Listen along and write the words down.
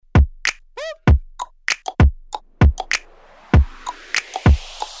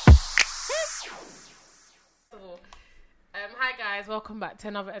guys, welcome back to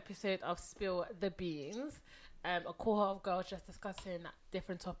another episode of Spill the Beans. A cohort of girls just discussing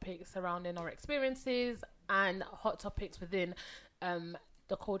different topics surrounding our experiences and hot topics within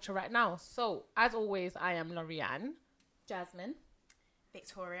the culture right now. So, as always, I am Lorianne. Jasmine.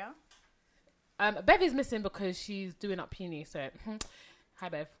 Victoria. Bev is missing because she's doing up uni, so hi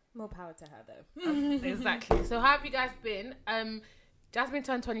Bev. More power to her though. Exactly. So how have you guys been? Jasmine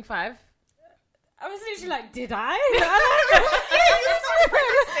turned 25. I was literally like, did I?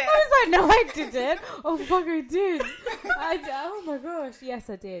 I was like, no, I didn't. Oh, fuck, I did. Oh my gosh. Yes,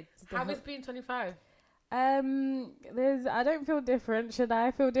 I did. How has being 25? I don't feel different. Should I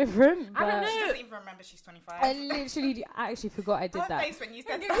feel different? I don't know. She doesn't even remember she's 25. I actually forgot I did Her that. face when you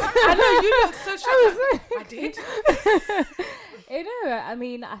said I know, you look so shocked. I did. I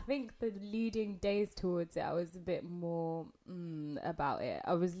mean, I think the leading days towards it, I was a bit more about it.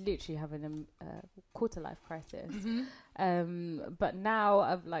 I was literally having a quarter life crisis. Mm-hmm. But now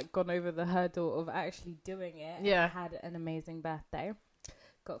I've like gone over the hurdle of actually doing it. Yeah. I had an amazing birthday.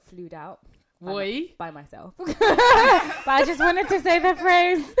 Got flued out. Boy. By myself. But I just wanted to say the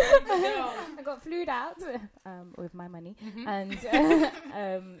phrase. I got flued out with my money. Mm-hmm.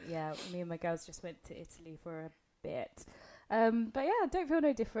 And yeah, me and my girls just went to Italy for a bit. But yeah, I don't feel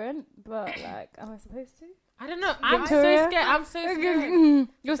no different. But like, am I supposed to? I don't know. I'm so Victoria? scared. I'm so scared.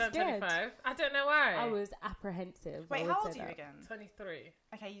 You're Turned scared. 25. I don't know why. I was apprehensive. Wait, I would how say old are you that. again? 23.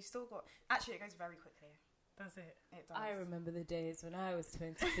 Okay, you still got... Actually, it goes very quickly. That's it. It does. I remember the days when I was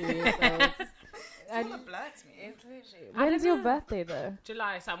 23 years old. It's all a blur to me. It's literally... I When's don't your know. birthday though?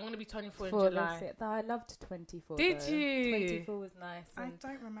 July, so I'm going to be 24 in For July. this year. I loved 24. Did though. you? 24 was nice. I And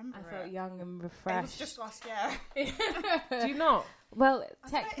don't remember I it. felt young and It refreshed. was just last year. Do you not? Well, I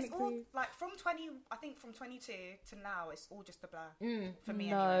don't know, it's all, technically... like, from 20... I think from 22 to now, it's all just a blur. For me,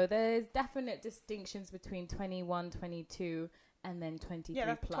 No, anyway. there's definite distinctions between 21, 22, and then 23 Yeah,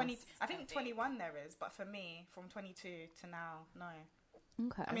 that's plus. 20... I think 21 there is, but for me, from 22 to now, no.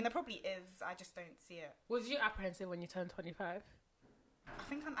 Okay. I mean, there probably is. I just don't see it. Was you apprehensive when you turned 25? I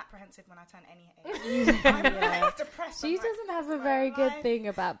think I'm apprehensive when I turn any age. I'm like depressed. She I'm like, doesn't have a my very good life. thing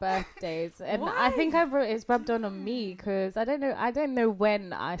about birthdays, and Why? I think it's rubbed on me because I don't know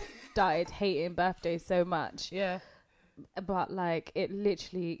when I started hating birthdays so much, Yeah. but like it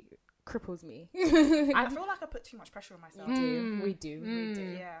literally cripples me. I feel like I put too much pressure on myself. We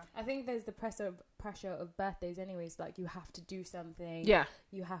do. Yeah. I think there's the pressure of birthdays anyways, like you have to do something, Yeah.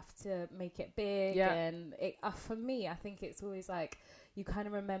 you have to make it big, Yeah. and it, for me I think it's always like you kind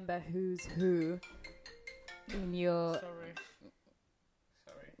of remember who's who in your Sorry.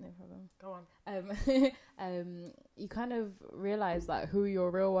 no problem. Go on. You kind of realize like who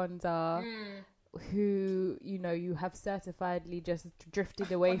your real ones are, who you have certifiedly just drifted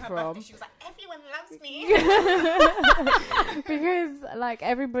away On her from. birthday, she was like, everyone loves me. Because like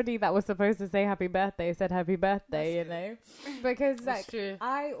everybody that was supposed to say happy birthday said happy birthday, you know. Because That's like true.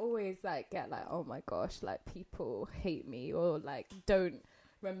 I always like get like, oh my gosh, like people hate me or like don't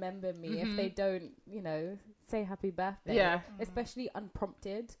remember me if they don't, say happy birthday. Yeah. Especially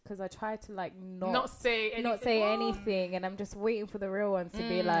unprompted, because I try to like Not say anything. not say anything, and I'm just waiting for the real ones to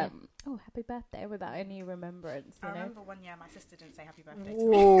be like, oh, happy birthday, without any remembrance, I you know. remember one year my sister didn't say happy birthday to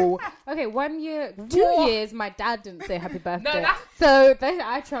me. Whoa. Okay, 1 year, 2 years, my dad didn't say happy birthday. that's- So then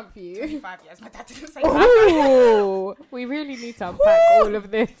I trump you. 25 years, my dad didn't say happy Ooh, we really need to unpack all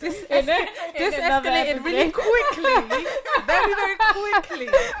of this. This another escalated really episode. quickly. Very, very quickly.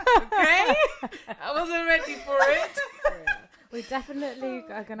 Okay? I wasn't ready for it. We definitely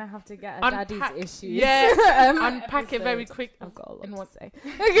are gonna have to get a Unpack. daddy's issues. Yeah. Unpack it very episode. quick. I've got a lot in to one say.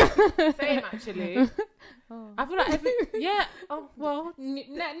 Same, actually. Oh. I feel like yeah. Oh, well.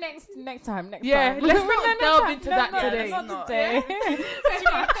 Next time. Yeah, time. let's No, not next delve time. into No, that no, today. Not Not. today.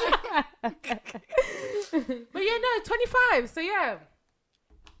 But yeah, no, 25. So yeah.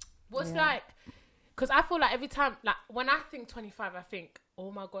 What's Yeah. like, because I feel like every time, like when I think 25, I think,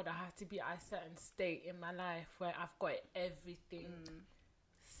 oh my God, I have to be at a certain state in my life where I've got everything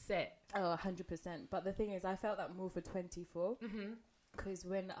set. Oh, 100%. But the thing is, I felt that more for 24. Because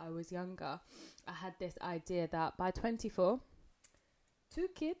when I was younger, I had this idea that by 24, 2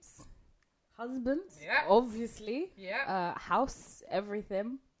 kids, husband, Yeah. obviously, Yeah. house,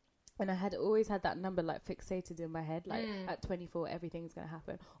 everything. And I had always had that number like fixated in my head, like at 24, everything's going to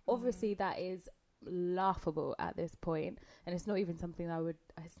happen. Obviously, that is laughable at this point, and it's not even something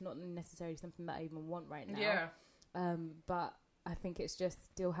it's not necessarily something that I even want right now. Yeah. But I think it's just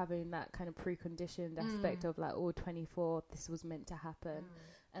still having that kind of preconditioned aspect of like, 24, this was meant to happen.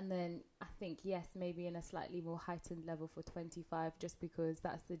 And then I think, yes, maybe in a slightly more heightened level for 25, just because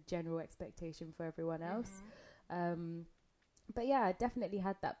that's the general expectation for everyone else. But yeah, I definitely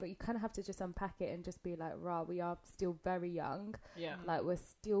had that. But you kind of have to just unpack it and just be like, rah, we are still very young. Yeah. Like, we're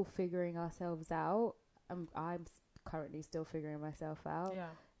still figuring ourselves out. I'm currently still figuring myself out. Yeah.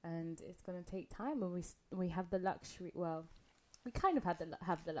 And it's going to take time. And we have the luxury, well, we kind of have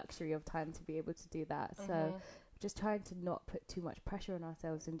the luxury of time to be able to do that. So just trying to not put too much pressure on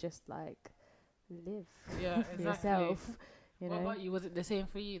ourselves and just, like, live for yourself. You know? What about you? Was it the same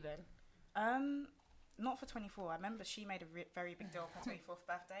for you then? Not for 24. I remember she made a very big deal of her 24th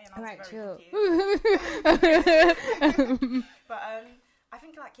birthday, and I was very confused. But I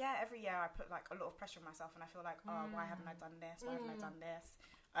think, like, yeah, every year I put, like, a lot of pressure on myself, and I feel like, oh, why haven't I done this? Why haven't I done this?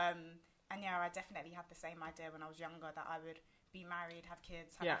 And yeah, I definitely had the same idea when I was younger that I would be married, have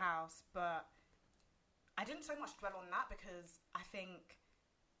kids, have a house, but I didn't so much dwell on that because I think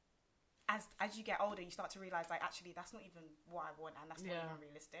as you get older, you start to realise, like, actually, that's not even what I want, and that's not even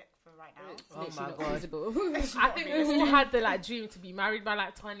realistic for right now. It's oh my not God. feasible. I think we all had the, like, dream to be married by,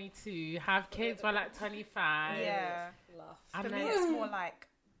 like, 22, have kids by, like, 25. Yeah. And for me, it's more like,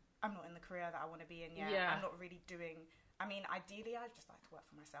 I'm not in the career that I want to be in yet. Yeah. I'm not really doing... I mean, ideally, I'd just like to work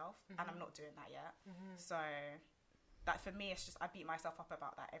for myself, and I'm not doing that yet. So, that for me, it's just, I beat myself up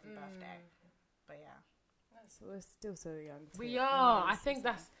about that every birthday. But yeah. We're still so young. We are. I think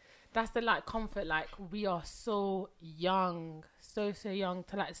that's the, like, comfort. Like, we are so young, so young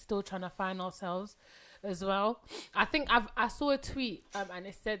to, like, still trying to find ourselves as well. I think I saw a tweet and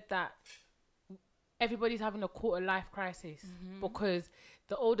it said that everybody's having a quarter life crisis because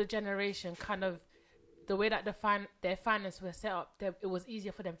the older generation kind of, the way that their finances were set up, it was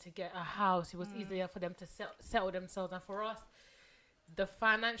easier for them to get a house. It was easier for them to settle themselves. And for us, the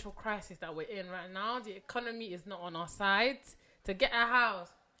financial crisis that we're in right now, the economy is not on our side. To get a house,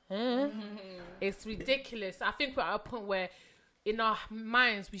 it's ridiculous. I think we're at a point where in our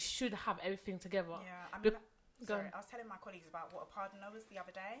minds we should have everything together. Yeah, I mean, I was telling my colleagues about what a pardoner was the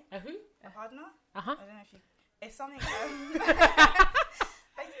other day. A who? A pardoner? Uh-huh. I don't know if you... It's something...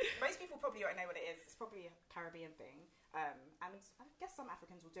 most people probably don't know what it is. It's probably a Caribbean thing. And I guess some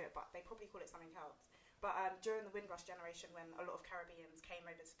Africans will do it, but they probably call it something else. But during the Windrush generation, when a lot of Caribbeans came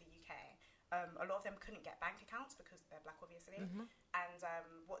over to the UK, a lot of them couldn't get bank accounts because they're black, obviously. And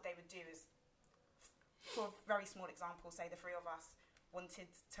what they would do is, for a very small example, say the three of us wanted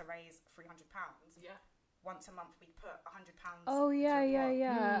to raise £300. Yeah. Once a month, we'd put £100. Oh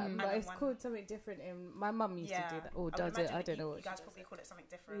yeah. But it's called something different. My mum used to do that, or does it? I don't know. You guys probably call it something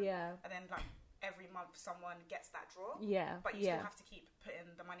different. Yeah. And then, like, every month someone gets that draw. Yeah. But you still have to keep putting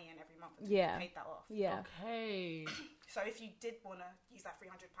the money in every month until you paid that off. Yeah. Okay. So if you did want to use that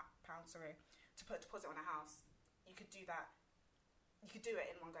 £300, to put a deposit on a house, you could do that. You could do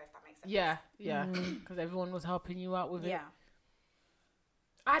it in one go, if that makes sense. Yeah. Because everyone was helping you out with it. Yeah.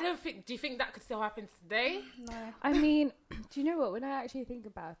 I don't think... Do you think that could still happen today? No. I mean, do you know what? When I actually think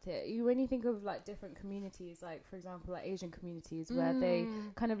about it, when you think of, like, different communities, like, for example, like Asian communities, where they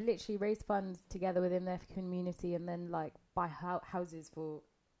kind of literally raise funds together within their community and then, like, buy houses for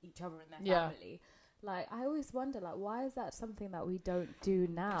each other and their family. Like, I always wonder, like, why is that something that we don't do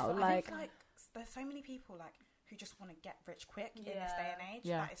now? So like, I think, like, there's so many people, like, who just want to get rich quick in this day and age.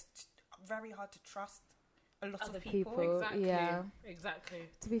 Yeah. That it's very hard to trust a lot other of people. Exactly. Yeah. Exactly.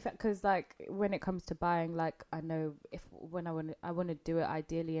 To be fair, because, like, when it comes to buying, like, I know when I want to do it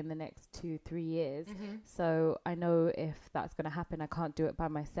ideally in the next 2-3 years. So I know if that's going to happen, I can't do it by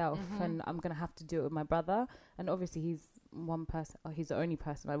myself, and I'm going to have to do it with my brother. And obviously, he's one person, or he's the only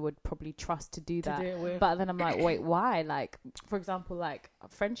person I would probably trust to do that. But then I'm like, wait, why? Like, for example, like,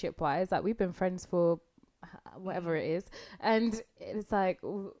 friendship wise, like, we've been friends for whatever it is, and it's like,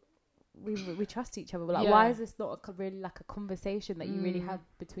 we trust each other. But, like, why is this not really like a conversation that you really have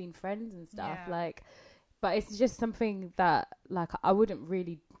between friends and stuff? Like, but it's just something that, like, I wouldn't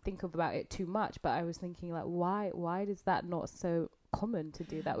really think about it too much, but I was thinking, like, why is that not so common to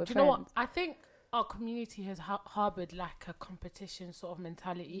do that with friends? Do you know what? I think our community has harbored, like, a competition sort of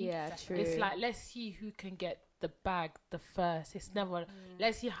mentality. Yeah, true. It's like, let's see who can get the bag the first. It's never,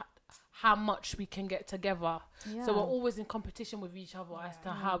 let's see how much we can get together. So we're always in competition with each other as to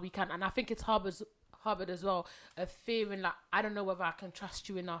how we can. And I think it's harbored as well, a feeling like, I don't know whether I can trust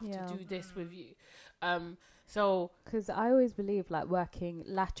you enough to do this with you. So, because I always believe, like, working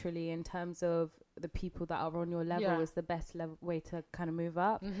laterally in terms of the people that are on your level is the best way to kind of move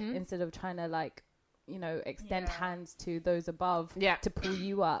up, instead of trying to, like, you know, extend hands to those above to pull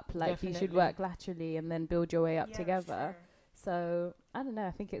you up. Like, you should work laterally and then build your way up together. So I don't know,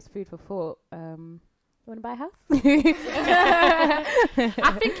 I think it's food for thought. You want to buy a house? I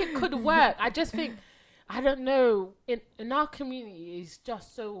think it could work. I just think, I don't know, in our community, it's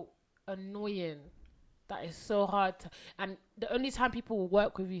just so annoying that is so hard to, and the only time people will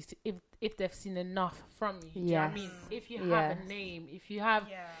work with you is if they've seen enough from you. Do you know what I mean? If you have a name, if you have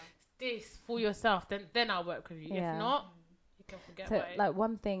this for yourself, then I'll work with you. If not, you can forget about it. Like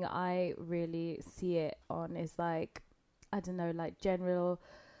one thing I really see it on is like, I don't know, like general,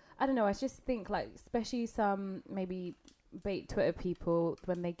 I don't know, I just think like, especially some maybe bait Twitter people,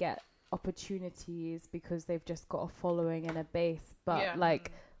 when they get opportunities because they've just got a following and a base, but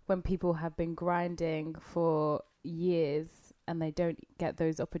like when people have been grinding for years and they don't get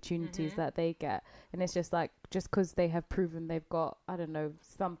those opportunities that they get, and it's just like, just because they have proven they've got, I don't know,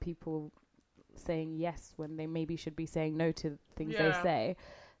 some people saying yes when they maybe should be saying no to things they say,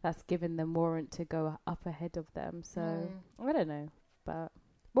 that's given them warrant to go up ahead of them. So I don't know, but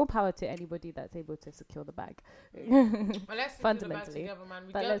more power to anybody that's able to secure the bag. Well, let's fundamentally, together, man.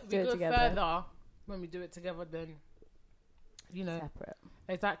 We let's do it go together. further when we do it together than, you know, separate.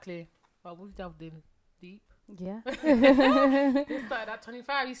 Exactly. But we've delved in deep. Yeah. We started at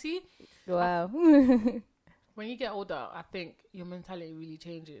 25. You see, Wow. when you get older, I think your mentality really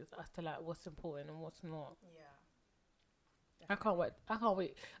changes as to like what's important and what's not. Yeah. I can't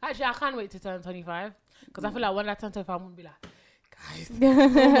wait. Actually, I can't wait to turn 25 because I feel like when I turn 25, I'm gonna be like, guys, oh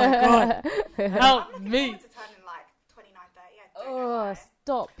my god, help I'm looking me. forward to turning like 29, 30. Yeah, Oh,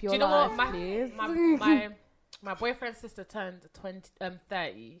 stop your Do you know life, what? please. My boyfriend's sister turned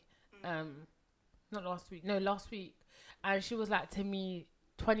 30. Not last week. No, last week, and she was like to me,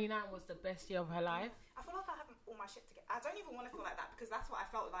 29 was the best year of her life. I feel like I haven't all my shit together. I don't even want to feel like that because that's what I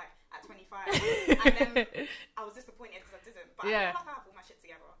felt like at 25. And then I was disappointed because I didn't. But I feel like I have all my shit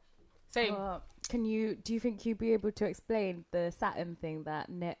together. Same. Do you think you'd be able to explain the Saturn thing that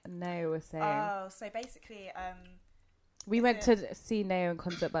Nao was saying? Oh, so basically, we went to see Nao in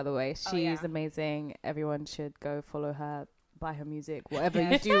concert, by the way. She's Oh, yeah. amazing. Everyone should go follow her, buy her music, whatever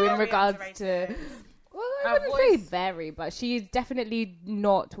you do in regards to... Well, I Her wouldn't say voice. very, but she's definitely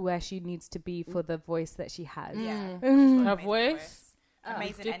not where she needs to be for the voice that she has. Yeah. Her Amazing voice.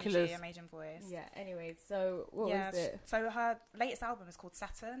 amazing ridiculous. energy, amazing voice. Yeah, anyway, so what was it? So her latest album is called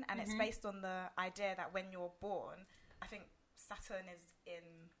Saturn, and it's based on the idea that when you're born, I think Saturn is in.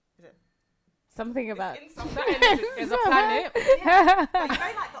 Is it? Something about... It's in some Saturn is a planet yeah. But you know,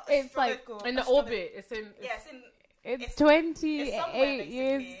 like the It's like astrological- in the orbit. It's in. Yeah, it's in. It's It's 28 somewhere,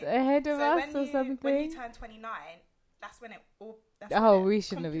 years basically. ahead of So us when or you, something. When you turn 29, that's when it all. That's Oh, when it we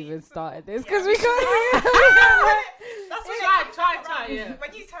shouldn't have even completes. started this Yeah, because we we can't. That's when Try, it comes try, back try, around. yeah.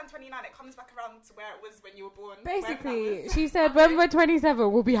 When you turn 29, it comes back around to where it was when you were born. wherever that Basically, was. she said when we're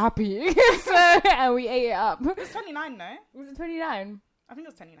 27, we'll be happy. So, and we ate it up. It was 29, no? Was it 29? I think it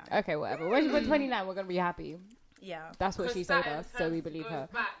was 29. Okay, whatever. When we're 29, we're going to be happy. Yeah. That's what she told Saturn us, so we turns- believe goes her.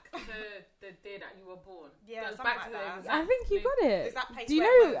 back to the day that you were born. Yeah, Goes something back like to the that. exact I think you day. got it. Is that place Do you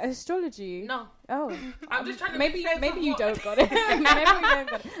where it know was? astrology? No, Oh. I'm just trying to maybe make sense maybe of you what- don't got it. Maybe you don't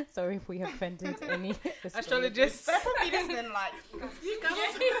got it. Sorry if we have offended any astrologists. They're probably listening like, You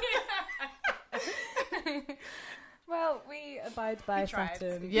guys- Well, we abide by We tried.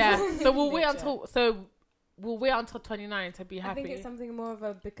 Saturn. Yeah. So we'll wait Nature. until 29 to be I happy. think it's something more of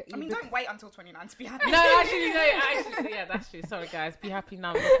a... I mean, don't wait until 29 to be happy. No, actually, yeah, that's true. Sorry, guys. Be happy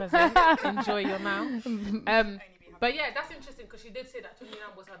now in the present. Enjoy your now. Only be happy. But yeah, that's interesting because she did say that 29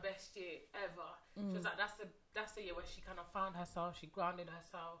 was her best year ever. She was like, that's the year where she kind of found herself, she grounded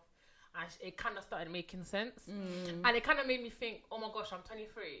herself, and it kind of started making sense. And it kind of made me think, oh my gosh, I'm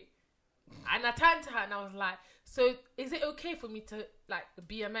 23. And I turned to her and I was like, so is it okay for me to like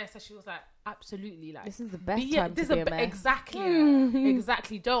BMS? And she was like, absolutely. Like, This is the best yeah, time this to is be a mess.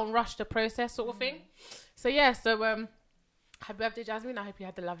 exactly. Don't rush the process, sort of thing. So yeah, happy birthday, Jasmine. I hope you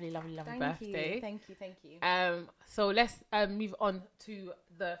had a lovely birthday. Thank you. So let's move on to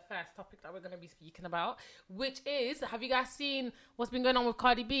the first topic that we're going to be speaking about, which is, have you guys seen what's been going on with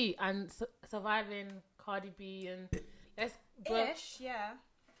Cardi B and surviving Cardi B? And let's Ish, yeah.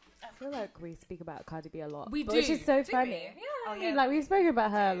 I feel like we speak about Cardi B a lot. We Which do. is so Do funny. we? Yeah, Oh, I yeah, mean, like, we've spoken about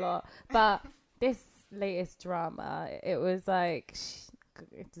her a do. lot. But this latest drama, it was like...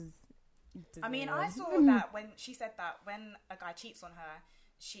 I mean, I saw that when she said that when a guy cheats on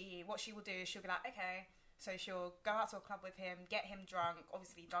her, what she will do is she'll be like, okay, so she'll go out to a club with him, get him drunk,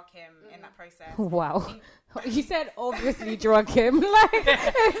 obviously drug him in that process. Wow. You said obviously drug him. Like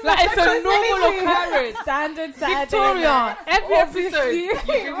it's a normal occurrence. Standard Saturday Victoria, night. every episode, Obviously. you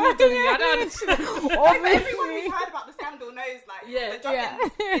Googled me. I don't understand. Everyone Obviously. who's heard about the scandal knows, like, Yeah, the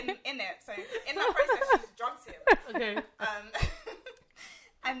drugging's in it. So in that process, she's drugged him. Okay.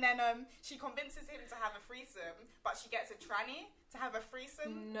 And then she convinces him to have a threesome, but she gets a tranny to have a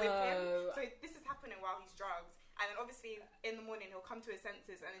threesome with him. No. So this is happening while he's drugged. And then obviously in the morning he'll come to his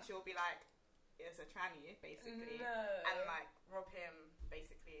senses and then she'll be like, is a tranny, basically, and like rob him,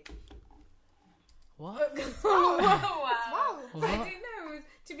 basically. What? Wow. What? I didn't know.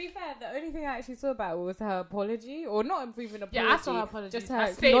 To be fair, the only thing I actually saw about it was her apology, or not even apology. Yeah, I saw her apology. Just her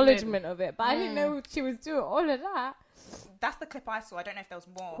Her statement. acknowledgement of it. But I didn't know she was doing all of that. That's the clip I saw. I don't know if there was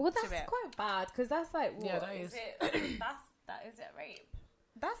more Well, to that's it. quite bad because that's like, what Yeah, that is. it? that is it rape?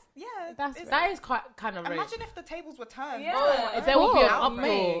 That's it's- That is quite kind of rape. Imagine if the tables were turned. Yeah. Oh, there would be an Oh, uproar.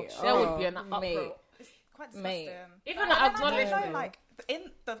 mate. There would be Oh, an uproar. mate. It's quite disgusting. Mate. Even And an I don't know, acknowledgement. like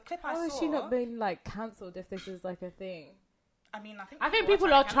in the clip I How saw. has she not been like cancelled if this is like a thing? I mean, I think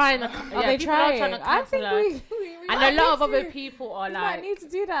people are trying to. cancel her. Yeah, Are they people trying? are trying to I cancel think her. we And might a lot of need other to. people are We might like, need to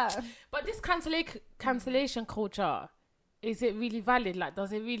do that. but this cancellation culture, is it really valid? Like,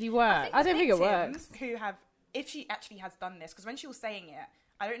 does it really work? I don't think it Victims works. Who have, if she actually has done this, because when she was saying it,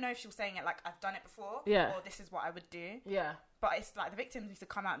 I don't know if she was saying it like I've done it before, Yeah. or this is what I would do. Yeah, But it's like the victims need to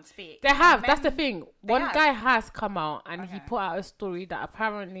come out and speak. they have. And That's the men- thing. they One have. guy has come out and he Okay. put out a story that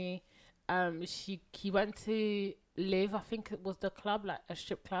apparently, he went to Live. I think it was the club, like a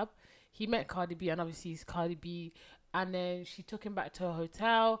strip club. He met Cardi B, and obviously he's Cardi B. And then she took him back to a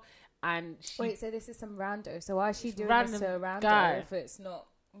hotel, and she. Wait, so this is some rando. So why is she It's doing random this to a rando guy. if it's not,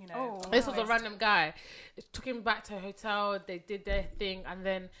 you know? Oh. This was a random guy. It took him back to a hotel. They did their thing, and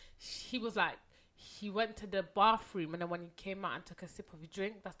then he was like, he went to the bathroom, and then when he came out and took a sip of his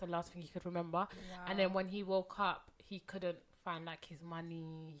drink, that's the last thing he could remember. And then when he woke up, he couldn't find like his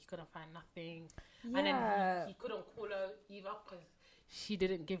money. He couldn't find nothing, and then he couldn't call her either because she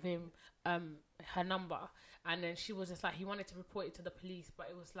didn't give him her number. And then she was just like, he wanted to report it to the police, but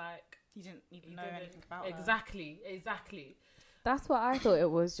it was like You didn't even he know didn't- anything about her. Exactly. That's what I thought it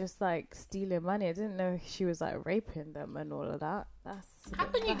was, just like stealing money. I didn't know she was like raping them and all of that. How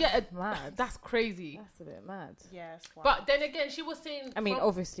can you get mad? That's crazy. That's a bit mad. Yes. Wow. But then again, she was saying. I mean, from-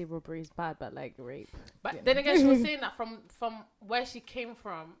 obviously robbery is bad, but like rape. But you then know. again, she was saying that from where she came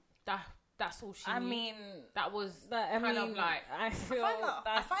from, that's all she knew. That was kind of like. I feel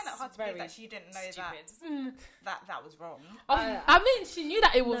I find that hard to believe that she didn't know that was wrong. I mean, she knew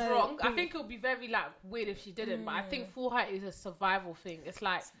that it was No, wrong. I but- think it would be very like weird if she didn't. But I think for her, it's a survival thing. It's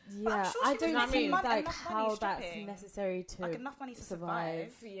like But I'm Yeah, sure I she was don't making see enough like money how that's stripping. necessary to Like enough money to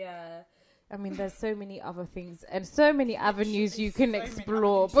survive. survive. Yeah. I mean, there's so many other things and so many avenues you can so many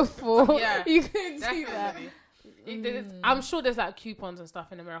explore avenues. before Yeah, you can do that. definitely. I'm sure there's like coupons and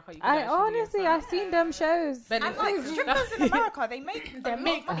stuff in America. You can I actually honestly, use I've seen them shows. But And like strippers in America, they make They a lot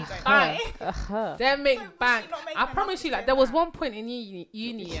make of money, don't bank. they? They make So was she bank. not making I enough promise to you, like do there was that? one point in uni,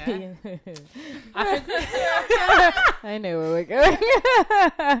 yeah. I think I know where we're going.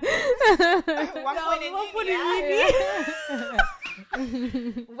 One point in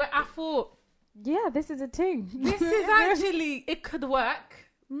uni. where I thought Yeah, this is a thing. this is actually it could work.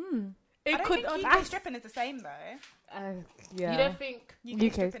 It I don't could. think UK stripping is the same though. Yeah. You don't think?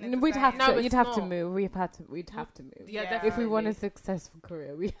 UK stripping is the We'd same. have No, to. it's You'd have to not. move. We'd have to move. Yeah, Yeah. definitely. If we want a successful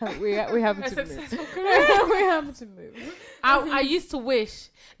career, we have to move. successful we have to move. I used to wish,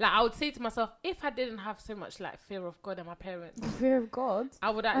 like, I would say to myself, if I didn't have so much like fear of God and my parents, Fear of God.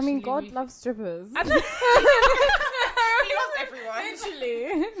 I would I actually. mean, God loves strippers. He loves everyone.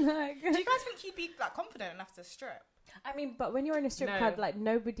 Literally. Like, Do you guys think he'd be like confident enough to strip? I mean, but when you're in a strip No. club, like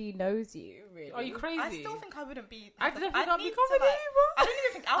nobody knows you. Really. Are you crazy? I still think I wouldn't be. I don't think I'd I'd be need to, confident like- either. I don't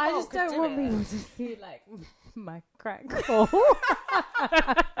even think I alcohol just could don't do want it. people to see like my crack hole.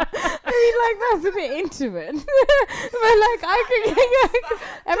 I mean, like that's a bit intimate, but like I could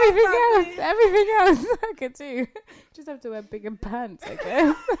everything else I could do. Just have to wear bigger pants, I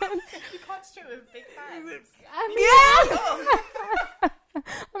guess. You can't strip with big hands.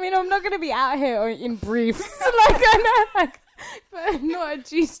 I mean, I'm not gonna be out here in briefs, like I know, like, but not a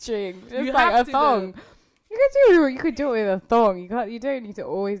G-string, just You like have a to, thong. You could do it with a thong. You don't need to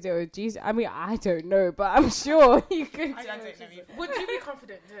always do it with G-string. I mean, I don't know, but I'm sure you could. I don't know either. Would you be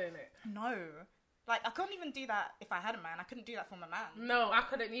confident doing it? No. Like, I couldn't even do that if I had a man. I couldn't do that for my man. No, I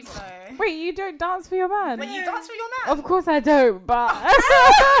couldn't either. So. Wait, you don't dance for your man? When you dance for your man. Of course I don't, but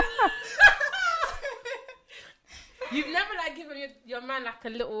You've never like given your man like a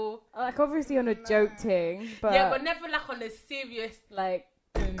little, like obviously on a joke thing, but, yeah, but never like on a serious like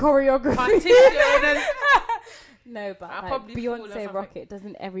choreography. partition. And No, but I'll like probably fall or Beyonce something. Rocket,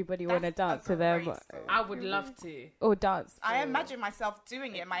 doesn't everybody want to That's dance a to them great song. I would love to. or dance? I to- imagine myself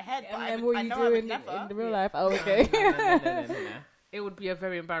doing it in my head, but And I, then would, what I you know do I would in never. the real life? Oh, okay. No. It would be a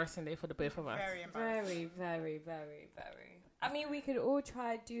very embarrassing day for the both of us. Very embarrassing. Very. I mean, we could all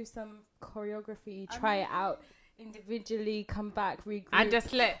try do some choreography, try it out individually come back, regroup, and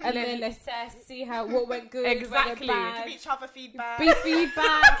just then assess, see what went good, Exactly. what went bad. Give each other feedback. Be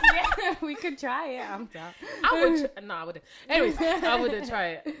feedback. Yeah, we could try it. I'm down. I would. No, I wouldn't. Anyways, I wouldn't try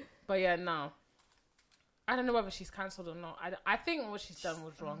it. But yeah, no. I don't know whether she's cancelled or not. I think what she's done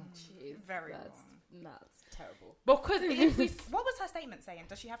was wrong. Jeez, Very that's wrong. nuts. Terrible. Because if we, What was her statement saying?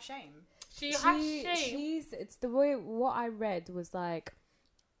 Does she have shame? she has shame. It's the way what I read was like,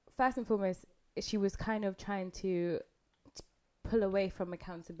 first and foremost, she was kind of trying to pull away from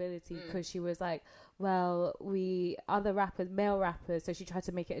accountability because she was like, well, male rappers, so she tried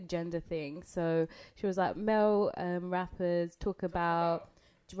to make it a gender thing. So she was like, male rappers talk about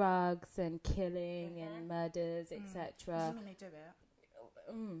drugs and killing and murders, etc. Doesn't mean they do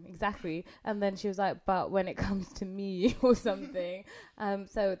it. Exactly. And then she was like, but when it comes to me or something,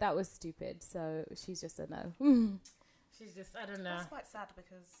 so that was stupid. So she's just a no. She's just, I don't know. That's quite sad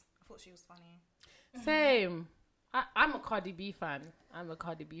because I thought she was funny. Same. I'm a Cardi B fan.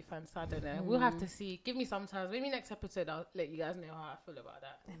 So I don't know. We'll have to see. Give me some time. Maybe next episode I'll let you guys know how I feel about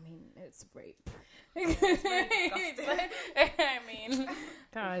that. I mean, it's rape. It's disgusting. I mean,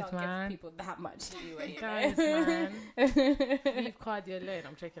 Guys, we can't man. give people that much anyway. Guys, man. Leave Cardi alone.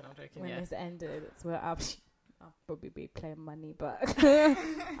 I'm joking. When Yeah. this ended, it's where I'll probably be playing money, but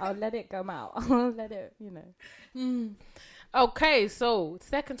I'll let it come out. I'll let it, Okay, so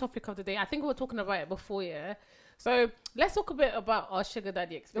second topic of the day. I think we were talking about it before, yeah. So let's talk a bit about our sugar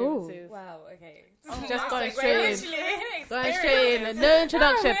daddy experiences. Wow, okay. Just going Segue, straight in. literally. Going straight in. No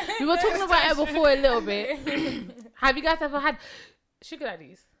introduction. We were talking about it before a little bit. Have you guys ever had sugar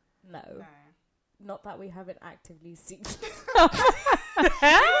daddies? No, No. not that we haven't actively seen.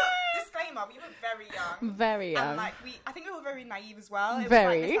 Disclaimer, we were very young. Very young. And I think we were very naive as well. It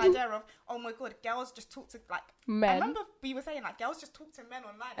Very. was like this idea of, oh my god, girls just talk to I Men. remember we were saying girls just talk to men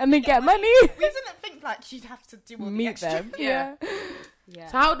online And they get money. We didn't think you'd have to do all the Meet extra. them. Yeah. Yeah.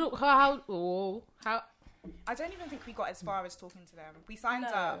 So how I don't even think we got as far as talking to them. We signed No.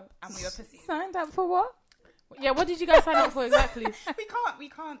 up and we were pussies. Signed up for what? yeah, what did you guys sign up for exactly? we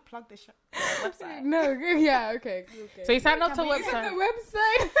can't plug the website. No, yeah, okay. So you signed up to a Can we- The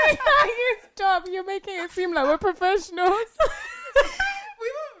website. website. You stop. You're making it seem like we're professionals.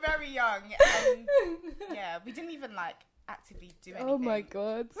 We were very young and yeah, we didn't even actively do anything. Oh my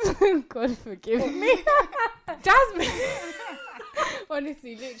god. God forgive me. Jasmine.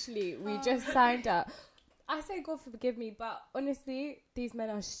 Honestly, literally, we just signed up. I say God forgive me, but honestly, these men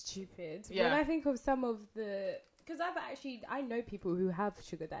are stupid. Yeah. When I think of some of the... Because I know people who have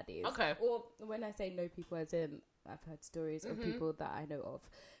sugar daddies. Okay. Or when I say know people, as in I've heard stories of people that I know of.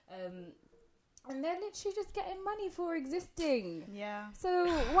 And they're literally just getting money for existing. Yeah. So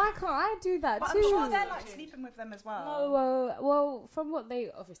why can't I do that But too? I'm sure they're sleeping with them as well. No, well, from what they...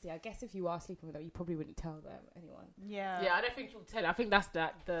 Obviously, I guess if you are sleeping with them, you probably wouldn't tell them, anyone. Yeah. Yeah, I don't think you'll tell. I think that's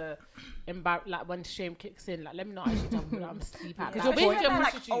the when shame kicks in. Let me not actually tell them that I'm sleeping because you're basically a they're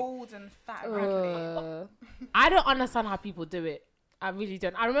prostitute. old and fat and raggedy. I don't understand how people do it. I really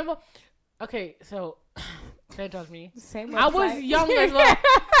don't. I remember. Okay, so don't judge me. Same I was website. young as well.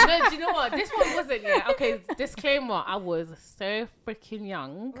 No, do you know what? This one wasn't. Yeah. Okay. Disclaimer: I was so freaking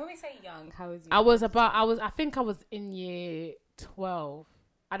young. When we say young, how is you? I think I was in year 12.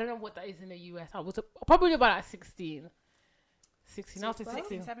 I don't know what that is in the US. I was probably about 16. 16, after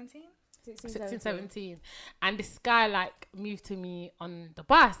 16. 17? 16, 17. And this guy moved to me on the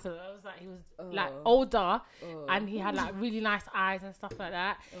bus. So I was he was older and he had really nice eyes and stuff like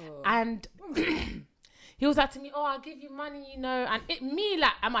that. And he was to me, oh, I'll give you money, And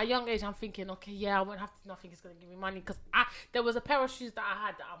at my young age, I'm thinking, okay, yeah, I won't have to, nothing is going to give me money. Because there was a pair of shoes that I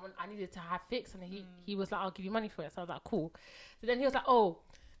had that I needed to have fixed. And he was like, I'll give you money for it. So I was like, cool. So then he was like, oh,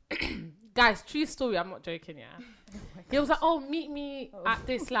 guys, true story, I'm not joking, yeah. He was like, oh, meet me at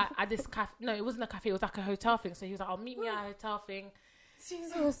this cafe. No, it wasn't a cafe, it was a hotel thing. So he was like, oh, meet me at a hotel thing.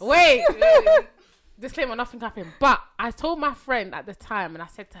 Jesus. Wait. Disclaimer, nothing happened. But I told my friend at the time and I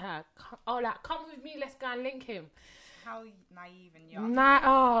said to her, come with me, let's go and link him. How naive and young.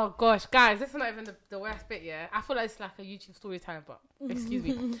 Oh gosh, guys, this is not even the worst bit, yeah. I feel like it's like a YouTube story time, but excuse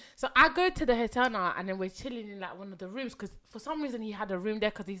me. So I go to the hotel now and then we're chilling in one of the rooms because for some reason he had a room there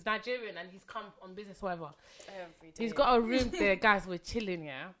because he's Nigerian and he's come on business or whatever. He's got a room there, guys, we're chilling,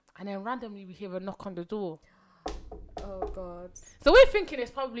 yeah. And then randomly we hear a knock on the door. Oh god. So we're thinking it's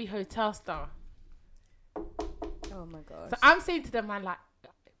probably hotel star. Oh my god. So I'm saying to the man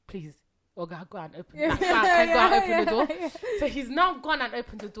please, go and open. Go and open the door. So he's now gone and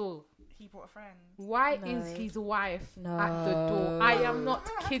opened the door. He brought a friend. Why is his wife at the door? I am not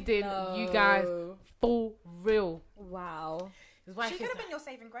kidding, you guys. For real. Wow. His wife She is could have like, been your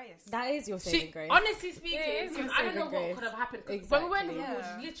saving grace. That is your she, saving grace. honestly speaking, It is your I don't know saving what grace. could have happened. 'Cause Exactly. When we went, we Yeah.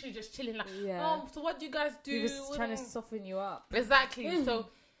 was literally just chilling, like, Yeah. oh, so what do you guys do? He was trying to soften you up. Exactly. So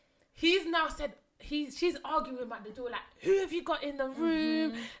he's now said she's arguing at the door, like, who have you got in the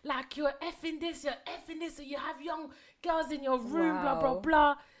room? Like, you're effing this, so you have young girls in your room, blah blah Wow.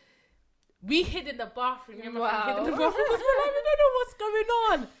 blah. We hid in the bathroom. Me and my friend hid in the Wow. bathroom because we're like, we don't know what's going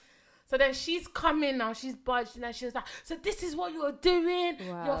on. So then she's coming now, she's budged, and then she was like, so this is what you're doing?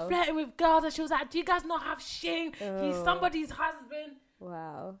 Wow. You're flirting with girls. And she was like, do you guys not have shame? He's Oh. somebody's husband.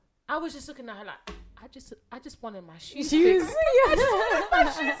 Wow. I was just looking at her like, I just wanted my shoes Shoes. fixed.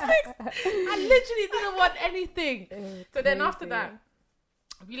 I literally didn't want anything. So then after that,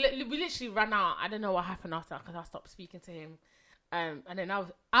 we literally ran out. I don't know what happened after that because I stopped speaking to him. And then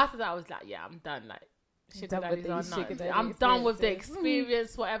after that I was like, yeah, I'm done. Like, sugar Done with daddies the are sugar not. daddy I'm done with the experiences.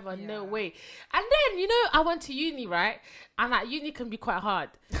 experience, whatever. No Yeah. way. And then I went to uni, right? And like uni can be quite hard.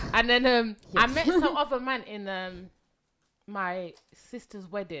 And then I met some other man in my sister's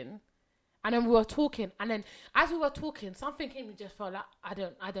wedding. And then we were talking, and then as we were talking, something came and just felt like I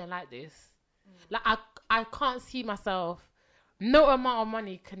don't like this. Like I can't see myself. No amount of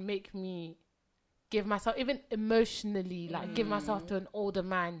money can make me give myself, even emotionally, like give myself to an older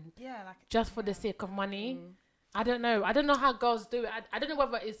man Yeah, like just for the sake of money. I don't know. I don't know how girls do it. I don't know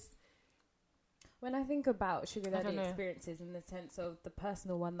whether it's When I think about sugar I don't daddy know. experiences in the sense of the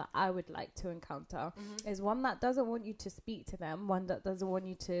personal one that I would like to encounter is one that doesn't want you to speak to them, one that doesn't want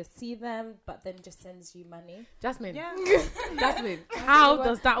you to see them, but then just sends you money. Jasmine. yeah. Jasmine. How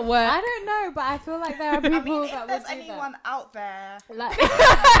does that work? I don't know, but I feel like there are people I mean, if that there's would do anyone out there, that. Like,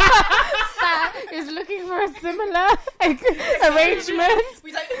 that is looking for a similar arrangement.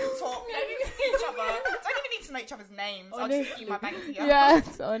 we don't need to talk. We don't need to see each other. Don't even need to know each other's names. I'll just give you my bank details.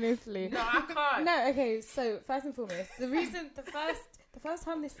 Yes, honestly. No, I can't. No, okay, so first and foremost, the first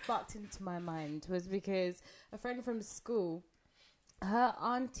time this sparked into my mind was because a friend from school, her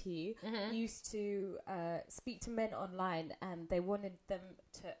auntie used to speak to men online, and the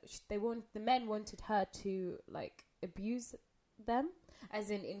men wanted her to like abuse them, as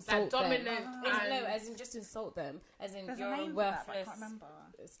in insult them. dominant and- As in just insult them, as in There's you're a a name for that, but I worthless. can't remember.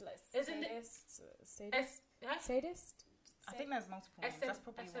 It's like Isn't it- sadist. S Sadist. I think there's multiple ones. That's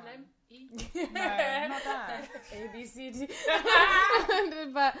probably one. SNM? No, not that. A B C D.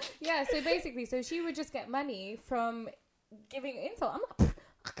 But yeah, so basically, so she would just get money from giving insult. I'm like,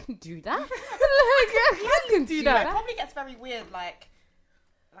 I can do that. I can do It that. probably gets very weird, like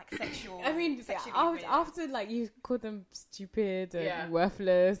sexual. I mean, sexually weird. after like you call them stupid and Yeah.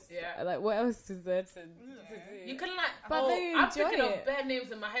 worthless, Yeah. like what else is there to do? You can like, But they I'm enjoy thinking it. of bare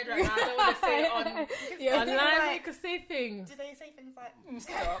names in my head right now. I don't want to say it on Yeah. online. Like- You can say things. Do they say things like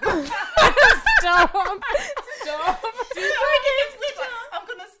Stop. Stop. Stop. Do you think it's weird? Like, I'm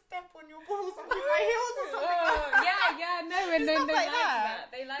gonna step on your balls and do my heels or something. Oh, yeah, no, and then Stuff they like like that.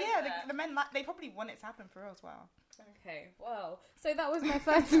 that. They like Yeah, that. the men they probably want it to happen for real as well. Okay, well, so that was my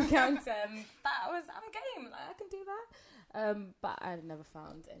first encounter. And I'm game. Like, I can do that. But I never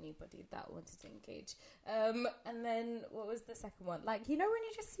found anybody that wanted to engage. And then what was the second one? Like, you know, when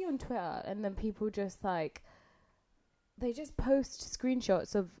you just see on Twitter and then people just like, they just post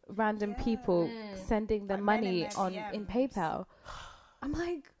screenshots of random Yeah. people sending them Like men in money their in DMs. PayPal. I'm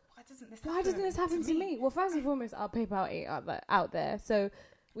like, Why doesn't this happen to me? Well, first and foremost, our PayPal ain't out there, so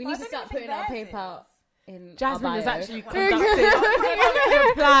we need to start putting our PayPal in. Jasmine our is bio. actually conducting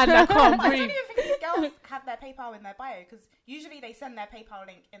a plan. I can't I don't breathe. even think these girls have their PayPal in their bio because usually they send their PayPal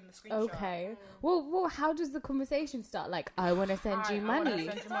link in the screenshot. Okay. Well, how does the conversation start? Like, I want to send you I wanna money.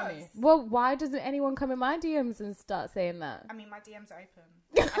 send It you money. does. Well, why doesn't anyone come in my DMs and start saying that? I mean, my DMs are open.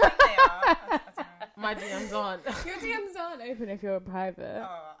 I think they are. I don't know. My DMs aren't. Your DMs aren't open if you're in private.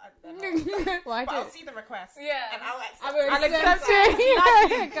 They're not. Why But do? I'll see the request. Yeah. And I'll accept I will it. accept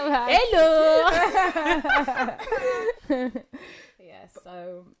it. Come on. Hello. Yeah.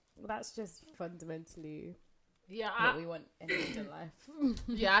 So that's just fundamentally Yeah, what we want in modern life.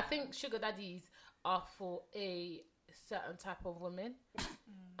 yeah. I think sugar daddies are for a certain type of women.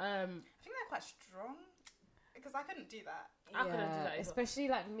 I think they're quite strong because I couldn't do that. I couldn't do that either. especially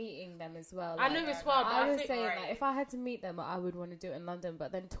like meeting them as well. I Like, know as well, but I I was think saying, right. like, if I had to meet them, I would want to do it in London.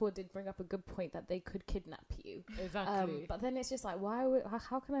 But then Tor did bring up a good point that they could kidnap you. exactly. But then it's just like,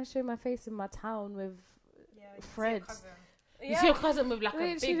 how can I show my face in my town with Yeah, you can see your Fred? cousin. You see your cousin with like a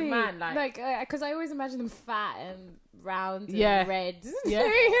big Literally, man, like because I always imagine them fat and round and Yeah. red, Yeah.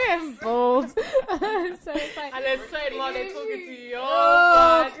 and bald. So it's like, and then certain while they're talking to you.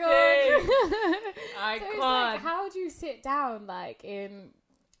 oh Oh, god! I So it's like, can't. how do you sit down like in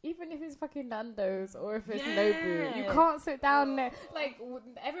even if it's fucking Nando's or if it's Yeah. Nobu, you can't sit down there. Like,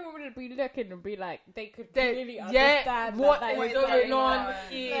 everyone would be looking and be like, they could clearly Yeah, understand what that, is like, going on Like,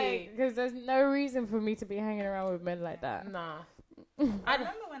 here? because there's no reason for me to be hanging around with men like that. Nah. I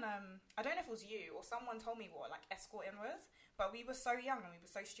remember when I don't know if it was you or someone told me what like escorting was, but we were so young and we were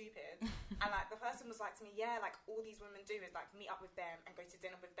so stupid, and like the person was like to me, yeah, like all these women do is like meet up with them and go to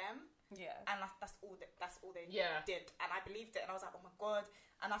dinner with them, and that's all they did, and I believed it, and I was like, oh my god,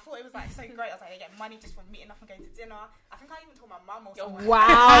 and I thought it was like so great. I was like, they get money just from meeting up and going to dinner. I think I even told my mum or someone.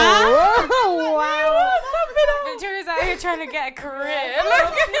 Wow. Wow. Victoria's out here trying to get a career.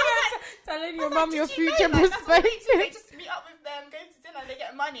 Telling I your was mum like, your did you know, future like, that's what they do? They perspective. just meet up with them, go to dinner, they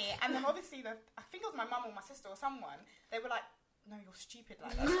get money, and then obviously I think it was my mum or my sister or someone. They were like, "No, you're stupid.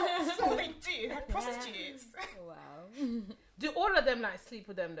 Like that's not what they do. They're prostitutes." Wow. Do all of them like sleep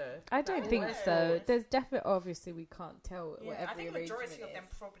with them though? I don't think so. There's definitely, obviously, we can't tell what Yeah, I every think majority arrangement of them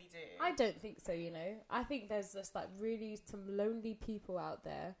is. probably do. I don't think so, you know. I think there's just like really some lonely people out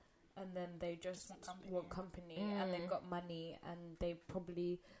there, and then they just want company and they've got money, and they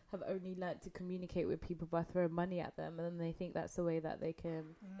probably have only learnt to communicate with people by throwing money at them, and then they think that's the way that they can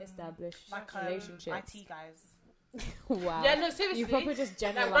establish like relationships. IT guys. Wow. Yeah, no, seriously. You probably just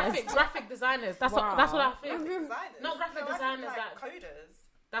like generalized. graphic designers. That's Wow. what I think. Designers. Not graphic No, I think, designers, like like- coders.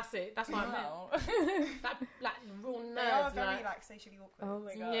 That's it. That's what I meant. Like real nerds. They are very like socially awkward. Oh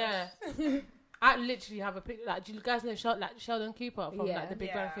my god. Yeah. I literally have a picture. Like, do you guys know Sheldon Cooper from Yeah. like The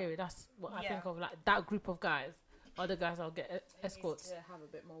Big Bang Yeah. Theory? That's what I Yeah. think of. Like that group of guys. Other guys, I'll get escorts. To have a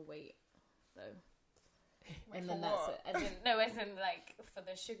bit more weight, though. Wait, And for then that's what? it. As in, no, as in like for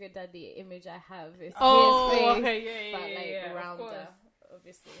the sugar daddy image I have, it's Oh, his face, okay, but like yeah, of rounder, course.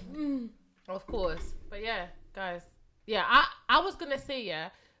 obviously. Of course. But yeah, guys. Yeah, I was gonna say, yeah,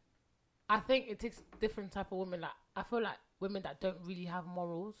 I think it takes different type of women. Like I feel like women that don't really have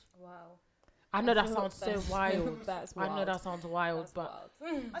morals. Wow. I know that feel sounds so that's- wild. That's I know wild. that sounds wild, That's but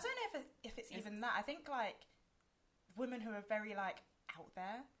wild. I don't know if it's even that. I think like women who are very like out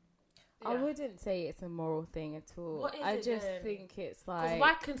there. I yeah. wouldn't say it's a moral thing at all. What is I it just then? think it's 'cause like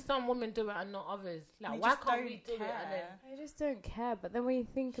why can some women do it and not others? Like We why just can't we don't do it? And then, care. I just don't care. But then when you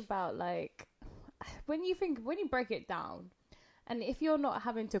think about like when you break it down, and if you're not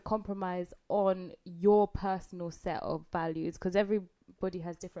having to compromise on your personal set of values, because everybody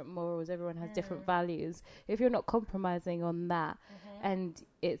has different morals, everyone has different values. If you're not compromising on that, and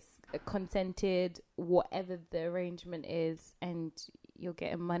it's a consented, whatever the arrangement is, and you're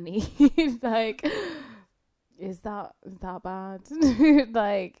getting money, like, is that bad?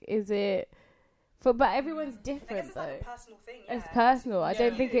 Like, is it? But everyone's I guess different it's though. like a personal thing. It's yeah. personal. I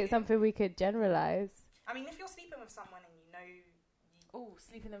don't think Yeah. it's something we could generalize. I mean, if you're sleeping with someone and you know, Oh,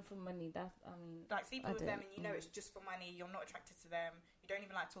 sleeping them for money. That's like sleeping I with them don't- and you know it's just for money, you're not attracted to them, you don't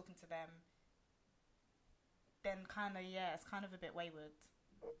even like talking to them, then kind of, yeah, it's kind of a bit wayward.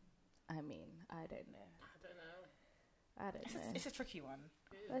 I mean, I don't know. I don't know. It's a tricky one.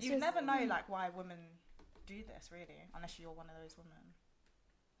 Let's You just- never know like why women do this really, unless you're one of those women.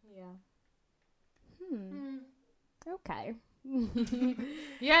 Yeah. Okay.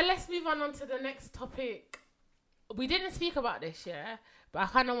 Yeah, let's move on to the next topic. We didn't speak about this, yeah, but I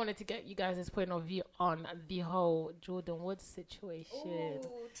kind of wanted to get you guys' point of view on the whole Jordan Woods situation.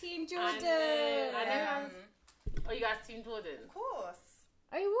 Team I know. Oh, you guys Team Jordan? Of course.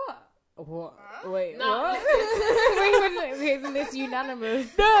 Oh, what? What? Huh? Wait, No, what? Wait, isn't this unanimous?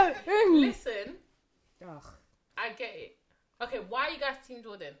 No, listen, Ugh. I get it. Okay, why are you guys Team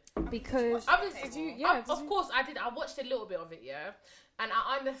Jordan? Because Obviously, did you? Yeah. of course I did. I watched a little bit of it, yeah, and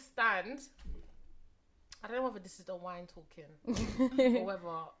I understand. I don't know whether this is the wine talking or whether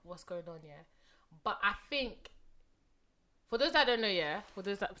what's going on, yeah. But I think for those that don't know, yeah, for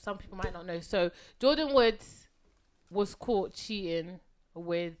those that some people might not know, so Jordan Woods was caught cheating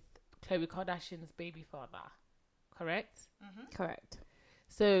with Khloe Kardashian's baby father, correct? Correct.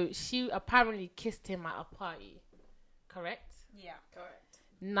 So she apparently kissed him at a party, correct? Yeah, correct.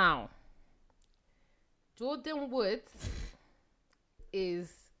 Now, Jordan Woods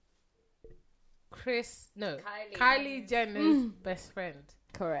is Kylie Jenner's best friend.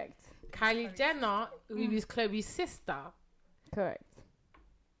 Correct. Kylie Jenner, who is Chloe's sister. Correct.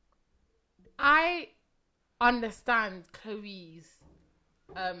 I understand Chloe's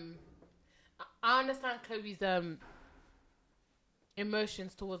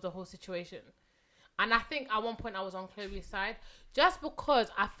emotions towards the whole situation. And I think at one point I was on Chloe's side just because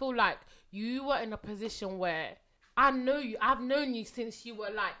I feel like you were in a position where I know you. I've known you since you were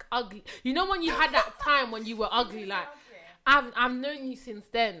like ugly. You know when you had that time when you were ugly, like I've known you since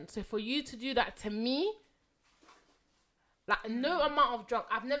then. So for you to do that to me, Like, no amount of drunk.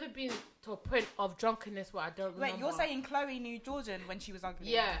 I've never been to a point of drunkenness where I don't remember. Wait, you're saying Chloe knew Jordan when she was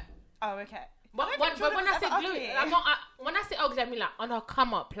ugly? Yeah. Oh, okay. But when I say ugly, when I say ugly, I mean like on her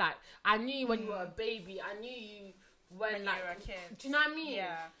come up. Like, I knew you when you were a baby. I knew you when like you were a kid. Do you know what I mean?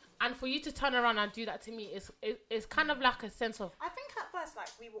 Yeah. And for you to turn around and do that to me is kind of like a sense of, I think at first, like,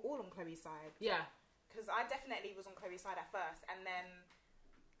 we were all on Chloe's side. yeah. Because I definitely was on Chloe's side at first, and then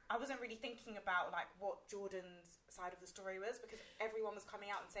I wasn't really thinking about like what Jordan's side of the story was, because everyone was coming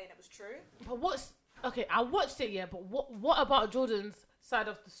out and saying it was true. But I watched it, yeah, but what about Jordan's side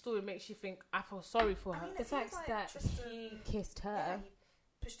of the story makes you think I feel sorry for her? I mean, The it seems fact like that Tristan, he kissed her. yeah, he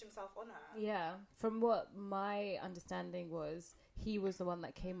pushed himself on her, Yeah, from what my understanding was, he was the one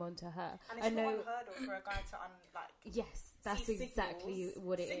that came onto her. and it's not unheard of for a guy to Yes, that's see exactly signals,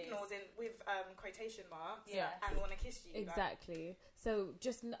 what it is. signals in with quotation marks, Yeah. and want to kiss you. Exactly. So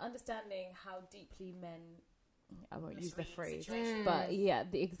just understanding how deeply men, I won't use the Misread phrase, situations. but yeah,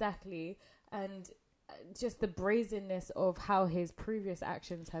 exactly, and just the brazenness of how his previous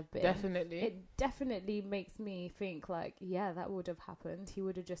actions have been. Definitely. It definitely makes me think like, yeah, that would have happened. He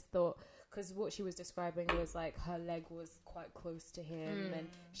would have just thought, because what she was describing was like her leg was quite close to him and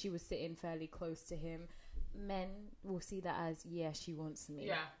she was sitting fairly close to him. Men will see that as, yeah, she wants me.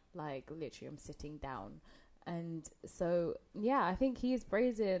 Yeah. Like, literally, I'm sitting down. And so, yeah, I think he is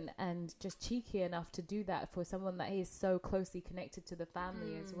brazen and just cheeky enough to do that for someone that is so closely connected to the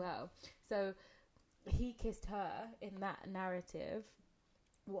family as well. So he kissed her in that narrative.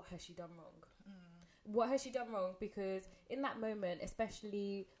 What has she done wrong? What has she done wrong? Because in that moment,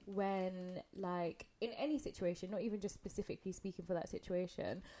 especially when, like, in any situation, not even just specifically speaking for that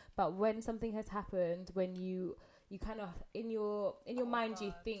situation, but when something has happened, when you kind of in your mind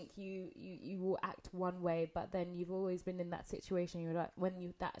you think you will act one way, but then you've always been in that situation. You're like,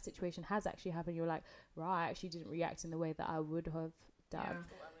 when that situation has actually happened, you're like, right, I actually didn't react in the way that I would have done.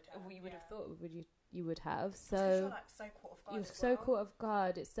 We would have thought you would have. So you're like so caught off guard. you're so caught off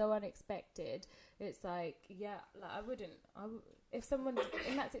guard. It's so unexpected. It's like, yeah, like if someone's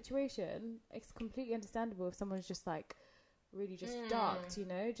in that situation, it's completely understandable if someone's just like really just darked, you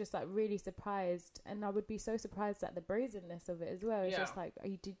know, just like really surprised. And I would be so surprised at the brazenness of it as well. It's just like,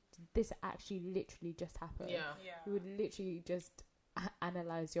 did this actually literally just happen? Yeah. You would literally just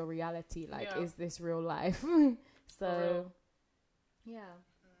analyze your reality. Like, is this real life? So, yeah.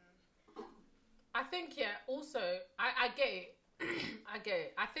 I think, also, I get it. I get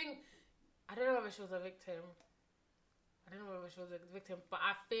it. I don't know whether she was a victim. But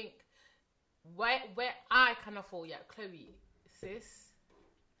I think where I kind of thought, Chloe, sis,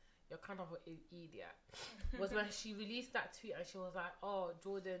 you're kind of an idiot, was when she released that tweet and she was like, oh,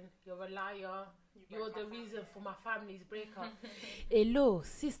 Jordan, you're a liar. You're the reason for my family's breakup. Hello,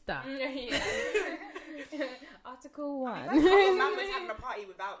 sister. Article 1. I mean, man was having a party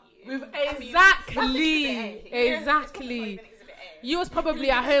without you. Exactly. You was probably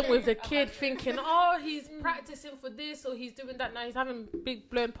at home with the kid thinking, oh, he's practicing for this or he's doing that. Now he's having big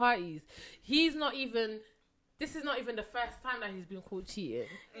blown parties. This is not even the first time that he's been caught cheating.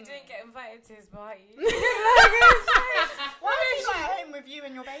 You didn't get invited to his party. Why is he like at home with you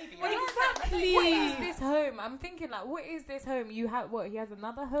and your baby? Exactly. What is this home? I'm thinking, like, what is this home? You have what? He has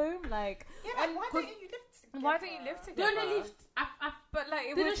another home? Like, Yeah, like, why don't you live together? Why don't you live You together? only lived. But like,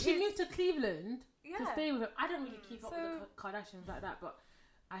 it Didn't was she his... move to Cleveland to Yeah. stay with him? I don't really keep up with the Kardashians like that, but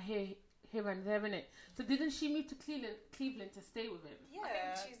I hear here and there, innit? So didn't she move to Cleveland to stay with him? Yeah.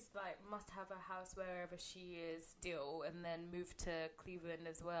 I think she's like must have a house wherever she is still, and then move to Cleveland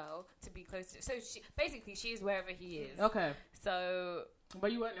as well to be close to. So she is wherever he is. Okay. So,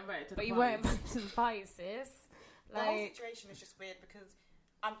 But you weren't invited to the but you party. weren't invited to the party, sis. The whole Like, situation is just weird because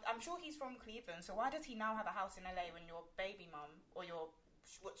I'm sure he's from Cleveland, so why does he now have a house in LA when your baby mum or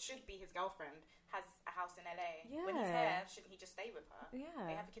what should be his girlfriend has a house in LA? When he's Yeah. here, shouldn't he just stay with her? yeah.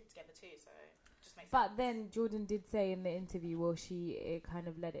 They have a kid together too, so it just makes But sense. then Jordan did say in the interview, well, it kind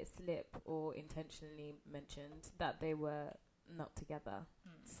of let it slip or intentionally mentioned that they were not together.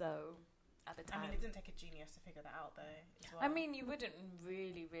 So at the I time, mean, it didn't take a genius to figure that out, though. As well. I mean, you wouldn't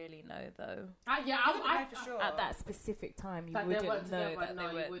really know though. you wouldn't know for sure. at that specific time, you That they wouldn't weren't know together, that no, they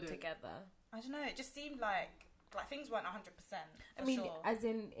you weren't wouldn't. together. I don't know. It just seemed like things weren't 100%. I mean, sure. as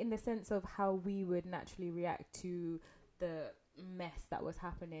in the sense of how we would naturally react to the mess that was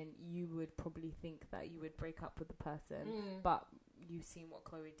happening, you would probably think that you would break up with the person, but you've seen what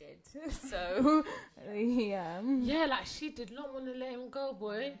Chloe did, so yeah. Yeah, like she did not want to let him go,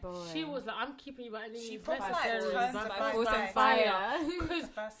 boy. She was like, "I'm keeping you by any She means probably, like, necessary." turned But to I fight was on back. fire. Because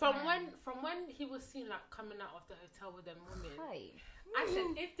First from time. when he was seen like coming out of the hotel with them women, Hi. I said,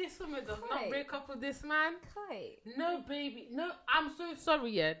 if this woman does not Right. break up with this man, Kite. no, baby, no. I'm so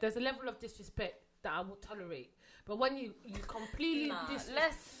sorry. Yeah, there's a level of disrespect that I will tolerate, but when you completely Nah,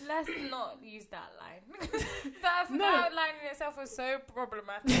 disrespect. let's not use that line. that No. line in itself was so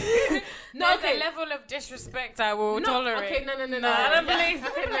problematic. No, There's okay. a level of disrespect I will No, tolerate. okay, no. Nah, I don't believe.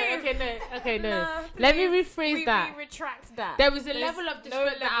 Okay, no. Nah, Let me please, rephrase that. We retract that. There is a There's level of no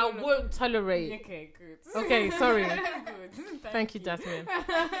disrespect that I level of- won't tolerate. Okay, good. Okay, sorry. Good. Thank you, Jasmine.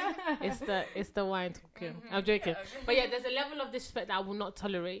 It's the wine talking. I'm joking. Okay. But yeah, there's a level of disrespect that I will not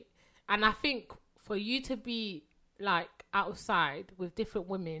tolerate. And I think for you to be like outside with different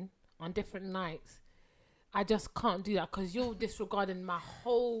women on different nights, I just can't do that because you're disregarding my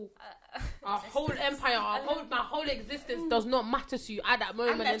whole empire, my whole existence does not matter to you at that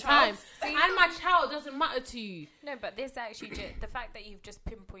moment their in time. child. And my child doesn't matter to you. No, but this actually the fact that you've just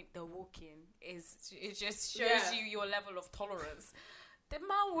pinpointed the walk-in it just shows Yeah. you your level of tolerance. The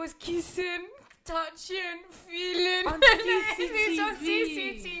man was kissing, touching, feeling On It's on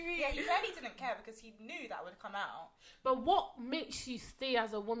CCTV. CCTV. Yeah, he clearly didn't care because he knew that would come out. But what makes you stay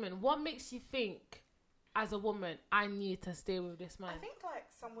as a woman? What makes you think, as a woman, I need to stay with this man? I think like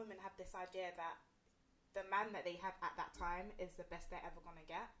some women have this idea that the man that they have at that time is the best they're ever gonna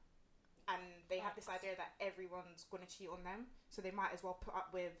get, and they have this idea that everyone's gonna cheat on them, so they might as well put up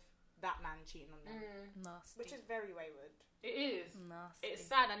with that man cheating on them, Nasty. which is very wayward. It is. nasty. It's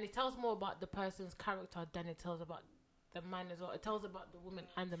sad, and it tells more about the person's character than it tells about the man as well. It tells about the woman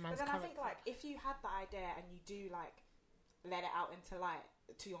and the But man's then I character. think like if you had the idea and you do like let it out into light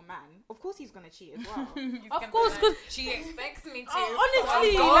to your man, of course he's gonna cheat as well. Of course, because she expects me to.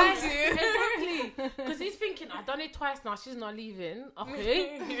 honestly, I'm like, going to. exactly, because he's thinking, I've done it twice now. She's not leaving.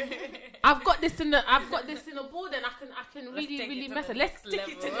 Okay, I've got this in the board, and I can Let's really take it really to mess the it. Let's next take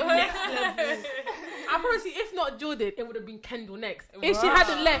it to the level. next level. I promise you, if not Jordan, it would have been Kendall next. If she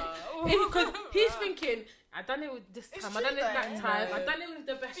hadn't left, because he's thinking, I done it with this It's time. I true done it that though. time. I done it with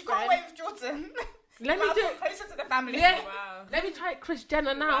the best She got friend. away with Jordan. Let me Might do as well it. closer to the family. Yeah. Wow. Let me try Kris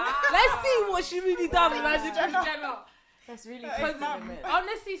Jenner now. Wow. Let's see what she really does Wow. as Kris Jenner. That's really That is pushing mum. it.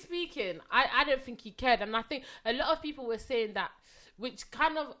 Honestly speaking, I don't think he cared, and I think a lot of people were saying that, which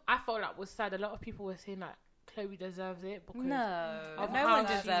kind of I felt like was sad. A lot of people were saying that Chloe deserves it because No, Of no how one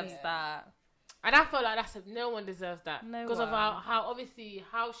she- deserves that. and I felt like no one deserves that No because of one. how obviously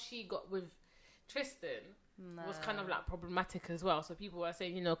how she got with Tristan was kind of like problematic as well. So people were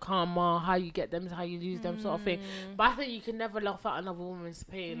saying, karma, how you get them, how you lose them, sort of thing. But I think you can never laugh at another woman's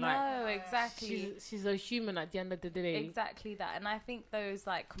pain. Like No, exactly. she's a human at the end of the day. Exactly that, and I think those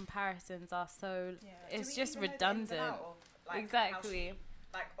like comparisons are so. Yeah. It's Do we just even know the ins and redundant. out of, like, how Exactly. she-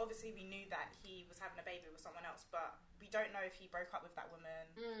 like obviously we knew that he was having a baby with someone else, but we don't know if he broke up with that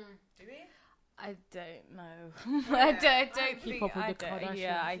woman. Do we? I don't know. Yeah. I don't Keep think. up with I the don't,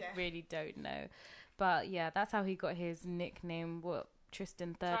 yeah, I Yeah. really don't know. But yeah, that's how he got his nickname. What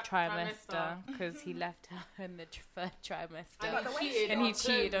Tristan third Trimester. trimester because he left her in the third trimester. But the way she- And he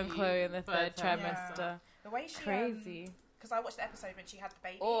cheated on Chloe in the third time. trimester. The way she Crazy. because I watched the episode when she had the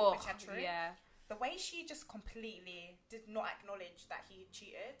baby, Oh, when she had True. yeah. The way she just completely did not acknowledge that he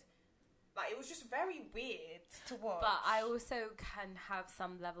cheated, like it was just very weird to watch. But I also can have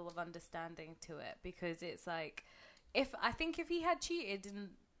some level of understanding to it because it's like, if he had cheated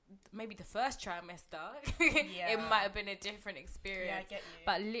in maybe the first trimester, Yeah. it might have been a different yeah, I experience. get you.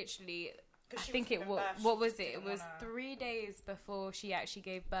 But literally, I 'Cause she think was it giving was, birth, what she was just it? It didn't was wanna- 3 days before she actually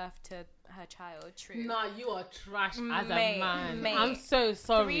gave birth to her child, True. No, you are trash as Mate, a man. mate. I'm so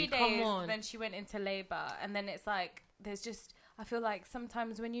sorry. 3 days, Come on. then she went into labor, and then it's like there's just. I feel like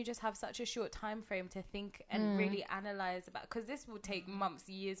sometimes when you just have such a short time frame to think and really analyze about, because this will take months,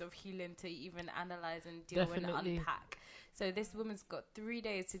 years of healing to even analyze and deal Definitely. and unpack. So this woman's got 3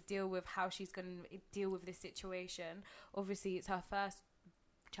 days to deal with how she's going to deal with this situation. Obviously, it's her first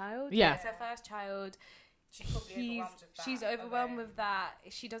child. Yeah. It's her first child. She's probably overwhelmed with that. She's overwhelmed alone. with that.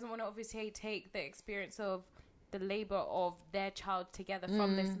 She doesn't want to obviously take the experience of the labor of their child together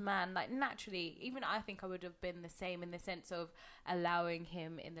from this man. Like naturally, even I think I would have been the same in the sense of allowing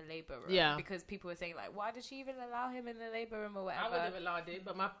him in the labor room. Yeah. Because people were saying like, why did she even allow him in the labor room or I whatever? would have allowed it,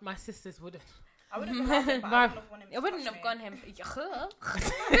 but my sisters wouldn't. I would have allowed it, but My- I wouldn't have wanted him to It wouldn't touch have me. gone him.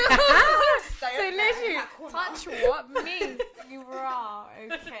 Stay So over there in literally, that corner. touch what me? You raw.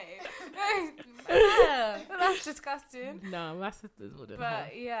 Okay. That's disgusting. No, my sisters wouldn't.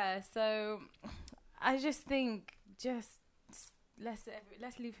 But yeah, so I just think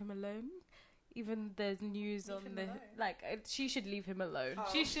let's leave him alone. Even there's news Leave on him the alone? she should leave him alone. Oh.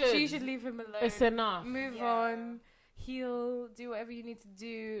 She should. She should leave him alone. It's enough. Move Yeah. on. Heal. Do whatever you need to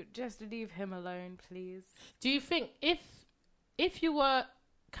do. Just leave him alone, please. Do you think if if you were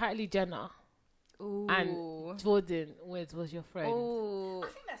Kylie Jenner Ooh. and Jordan Woods was your friend, Ooh. I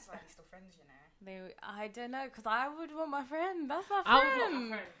think they're slightly still friends, you know. I don't know, because I would want my friend. That's my I friend. would want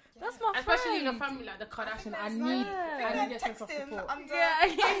my friend. That's my Especially in a friend. family like the Kardashians, I that's need, like- I they're need a sense of texting support. under. Yeah,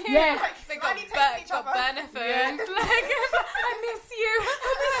 yeah. Yeah. Like, They slightly texting each got other. burner phones. Yeah. Like, I miss you.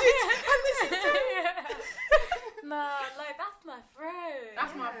 I miss you too. Nah, like, that's my friend.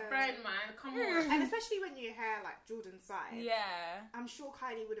 That's my Yeah. friend, man. Come on. And especially when you hear like Jordan's side, Yeah. I'm sure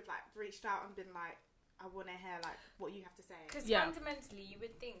Kylie would have like reached out and been like, I want to hear like what you have to say. Because Yeah. fundamentally, you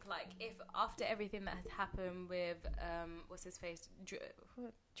would think, like, if after everything that has happened with, what's his face,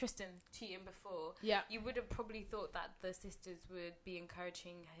 Tristan cheating before, Yeah, you would have probably thought that the sisters would be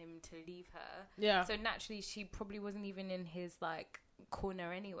encouraging him to leave her. yeah. So naturally, she probably wasn't even in his, like,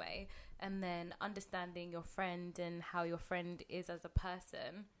 corner anyway. And then understanding your friend and how your friend is as a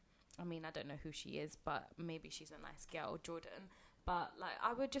person. I mean, I don't know who she is, but maybe she's a nice girl, Jordan. But like,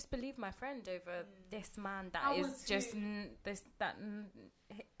 I would just believe my friend over this man that I is would just too.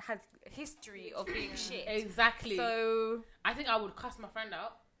 has history of being shit. Exactly. So I think I would cuss my friend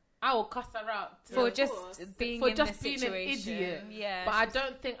out. I will cuss her out for of just course. being For in just the being an situation, idiot. yeah. But I she's-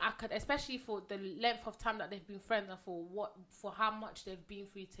 don't think I could, especially for the length of time that they've been friends and for how much they've been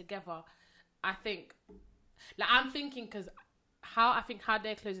through together. I think, like, I'm thinking because how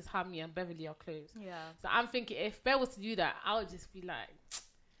they're close is how me and Beverly are close. Yeah. So I'm thinking if Bev was to do that, I would just be like,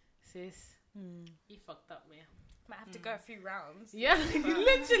 sis, you fucked up, man. Might have to go a few rounds. Yeah,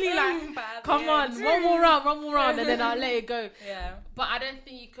 literally, like, But at the come on, end- one more round, and then I'll let it go. Yeah. But I don't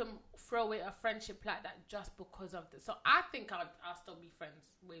think you can throw away a friendship like that just because of this. So I think I'll still be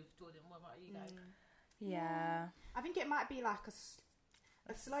friends with Jordan. What about you guys? Yeah. I think it might be like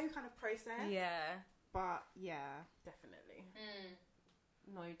a slow kind of process. Yeah. But yeah. Definitely.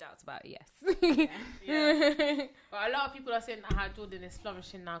 No doubts about it, yes. Yeah. But a lot of people are saying that how Jordan is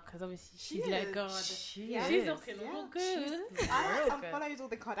flourishing now because obviously she's let is. go. Yeah. She's looking real She's- good. I Real like, good. unfollowed all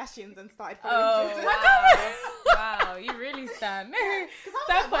the Kardashians and started Oh, following Jordan. wow. Wow, you really stand. Because I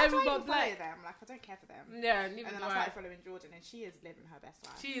That's was why like, we why do I got even follow black. them? Like, I don't care for them. Yeah, And neither then do I I. started following Jordan, and she is living her best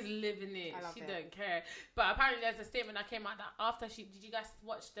life. She is living it. I love She it. don't care. But apparently there's a statement that came out that after did you guys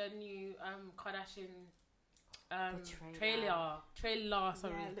watch the new Kardashian trailer,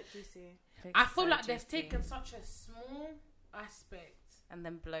 sorry. Yeah, look juicy. I feel like they've taken such a small aspect and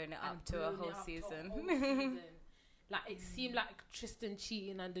then blown it and up to a blown it whole up to a season. whole season. Like it seemed like Tristan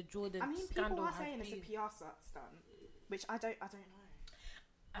cheating and the Jordan I mean, scandal people are has saying it's a been. PR stunt, which I don't know.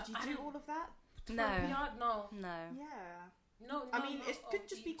 Did you I do don't- all of that? for No. PR, no. No. Yeah. No, I no, mean, not it could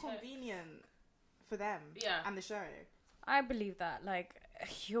just be OB tech. convenient for them Yeah. and the show. I believe that. Like,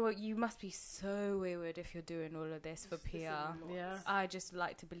 you must be so wayward if you're doing all of this for It's a PR. lot. Yeah. I just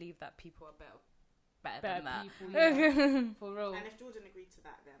like to believe that people are better Better than that. people, yeah. For real. And if Jordan agreed to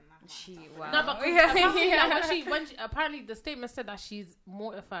that, then that might She- have to wow. No, but Yeah. apparently, Yeah. apparently the statement said that she's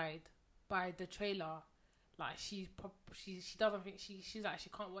mortified by the trailer. Like she doesn't think she's like she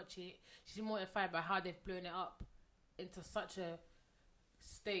can't watch it. She's mortified by how they've blown it up into such a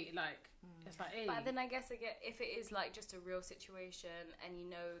state. Like it's like, hey, But then I guess if it is like just a real situation and you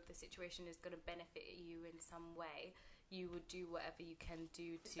know the situation is going to benefit you in some way, you would do whatever you can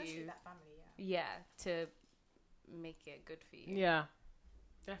do Especially to that family, yeah. to make it good for you. yeah,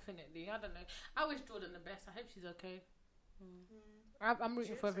 definitely. I don't know. I wish Jordan the best. I hope she's okay. I'm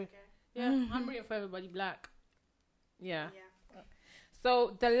rooting for every. Yeah, I'm rooting for everybody black. Yeah.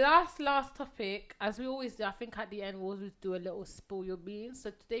 So the last topic, as we always do, I think at the end we always do a little spill your beans. So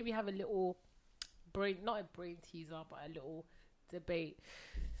today we have a little not a brain teaser, but a little debate.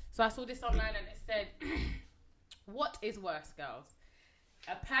 So I saw this online and it said, what is worse, girls?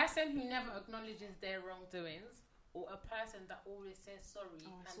 A person who never acknowledges their wrongdoings or a person that always says sorry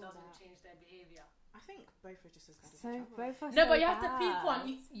Oh, I and saw doesn't that. change their behavior? I think both are just as bad as So each other. both are No, so but you have to bad. pick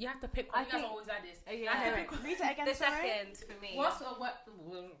one. You have to pick one. I You guys think- always like this. Oh, You yeah. have to Okay, pick wait, read it again, The sorry. second for me.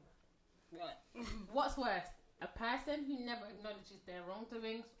 What's worse? A person who never acknowledges their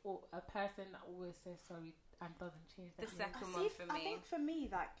wrongdoings or a person that always says sorry and doesn't change their The behavior? second I one see, for I me. think for me,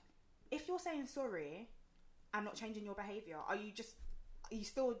 like, if you're saying sorry and not changing your behaviour, you're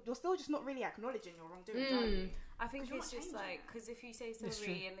still just not really acknowledging your wrongdoings, are you? I think 'Cause you're it's not just changing like it. because if you say It's true.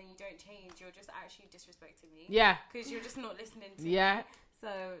 sorry and then you don't change, you're just actually disrespecting me. Yeah, Because you're just not listening to yeah. me.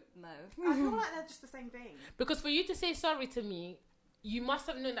 So no. I feel like they're just the same thing. Because for you to say sorry to me, you must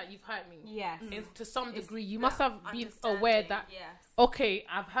have known that you've hurt me. Yes. To some It's degree, you that must have been aware understanding, that yes. okay,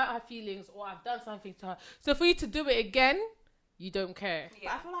 I've hurt her feelings or I've done something to her. So for you to do it again, you don't care. But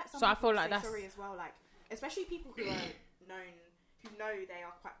Yeah. I feel like some So I people feel like say that's- sorry as well, like, especially people who know they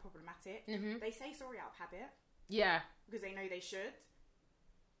are quite problematic. Mm-hmm. They say sorry out of habit. Yeah. because they know they should.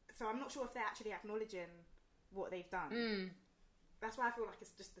 So I'm not sure if they're actually acknowledging what they've done. That's why I feel like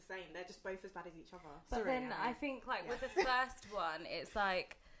it's just the same. They're just both as bad as each other. But then I think, like, with the first one, it's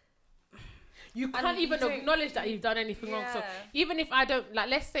like... You can't even acknowledge that you've done anything wrong. So even if I don't, like,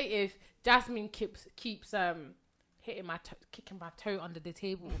 let's say if Jasmine keeps hitting kicking my toe under the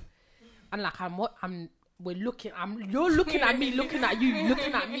table, and like you're looking at me, looking at you,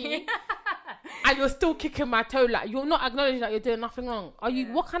 looking at me, and you're still kicking my toe, like you're not acknowledging that you're doing nothing wrong. Are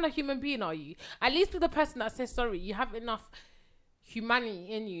you? What kind of human being are you? At least with the person that says sorry, you have enough humanity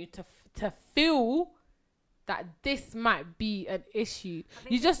in you to feel that this might be an issue. I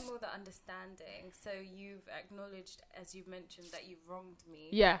think it's more the understanding. So you've acknowledged, as you've mentioned, that you've wronged me.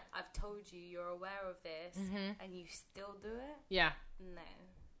 Yeah. I've told you you're aware of this, and you still do it? Yeah. No.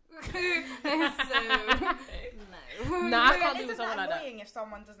 So, no. No, I can't do Isn't someone that like annoying if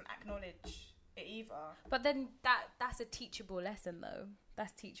someone doesn't acknowledge it either? But then that's a teachable lesson, though.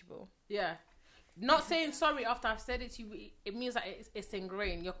 That's teachable. Yeah. Not saying sorry after I've said it to you, it means that it's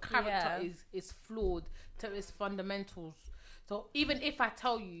ingrained. Your character is flawed to its fundamentals. So even if I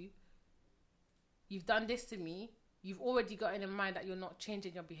tell you, you've done this to me, you've already got in mind that you're not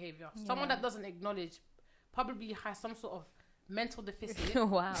changing your behavior. Someone that doesn't acknowledge probably has some sort of mental deficit.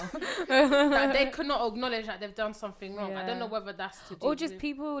 Wow. That they could not acknowledge that they've done something wrong. I don't know whether that's to do or just with...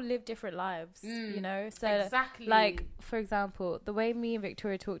 people live different lives, you know? So, exactly. like, for example, the way me and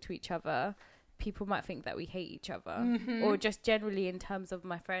Victoria talk to each other, people might think that we hate each other, or just generally in terms of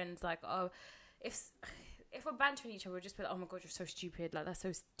my friends, like, oh, if we're bantering each other, we'll just be like, oh my god, you're so stupid, like, that's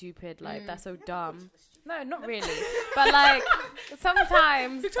so stupid, like, that's so dumb. No, not really. But like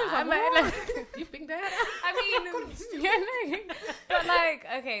sometimes You think that? I mean, but like,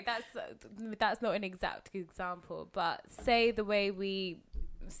 okay, that's not an exact example, but say the way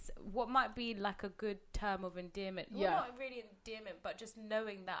what might be like a good term of endearment, well, not really endearment, but just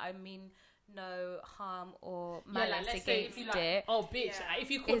knowing that I mean no harm or malice against it. Oh, bitch! If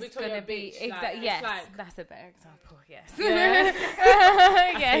you call Victoria a bitch, yes, like, that's a better example. Yes,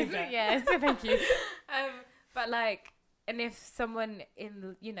 yes. Thank you. But like, and if someone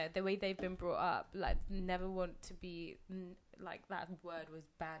in the way they've been brought up, like never want to be like that word was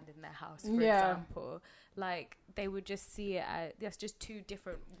banned in their house, for example, like they would just see it as that's just two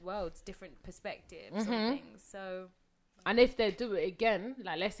different worlds, different perspectives on things. So. And if they do it again,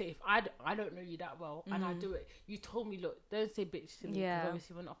 like let's say if I don't know you that well and I do it, you told me, look, don't say bitch to me because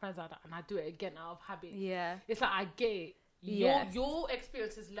obviously we're not friends like that, and I do it again out of habit. Yeah, it's like I get it. Your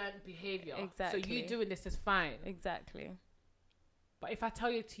experience is learned behavior. Exactly. So you doing this is fine. Exactly. But if I tell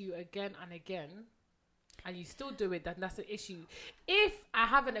it to you again and again, and you still do it, then that's an issue. If I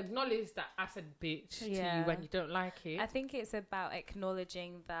haven't acknowledged that I said bitch to you when you don't like it, I think it's about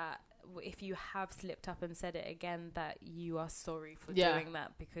acknowledging that. If you have slipped up and said it again, that you are sorry for doing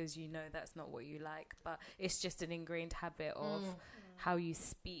that because you know that's not what you like, but it's just an ingrained habit of how you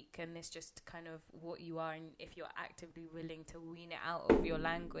speak, and it's just kind of what you are, and if you're actively willing to wean it out of your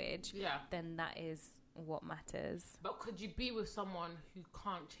language, then that is what matters. But could you be with someone who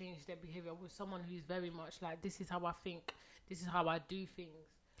can't change their behavior, with someone who's very much like, this is how I think, this is how I do things,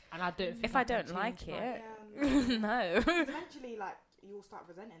 and I don't think if I don't like it, no. Eventually, like, you'll start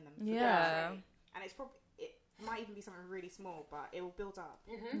resenting them. And it's probably, it might even be something really small, but it will build up.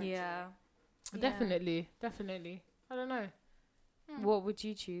 Definitely. I don't know. What would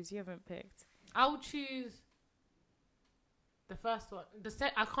you choose? You haven't picked. I would choose the first one.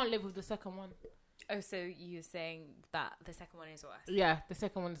 I can't live with the second one. Oh, so you're saying that the second one is worse? Yeah, the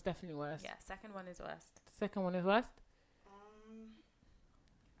second one is definitely worse. Yeah, second one is worst. The second one is worst?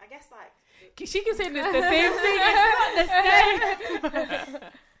 I guess, like... She can say this the same thing. It's not the same.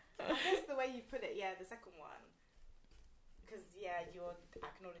 I guess the way you put it, the second one. Because, you're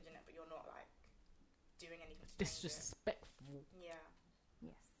acknowledging it, but you're not, like, doing anything to disrespectful. Yeah.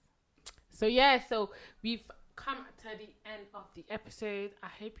 Yes. So we've come to the end of the episode. I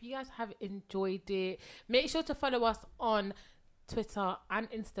hope you guys have enjoyed it. Make sure to follow us on Twitter and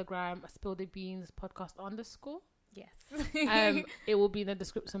Instagram, Spill the Beans podcast _. Yes. It will be in the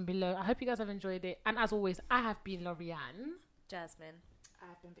description below. I hope you guys have enjoyed it. And as always, I have been Lorianne. Jasmine.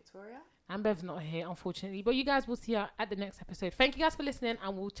 I've been Victoria. And Bev's not here, unfortunately. But you guys will see her at the next episode. Thank you guys for listening,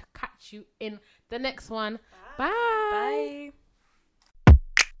 and we'll catch you in the next one. Bye. Bye.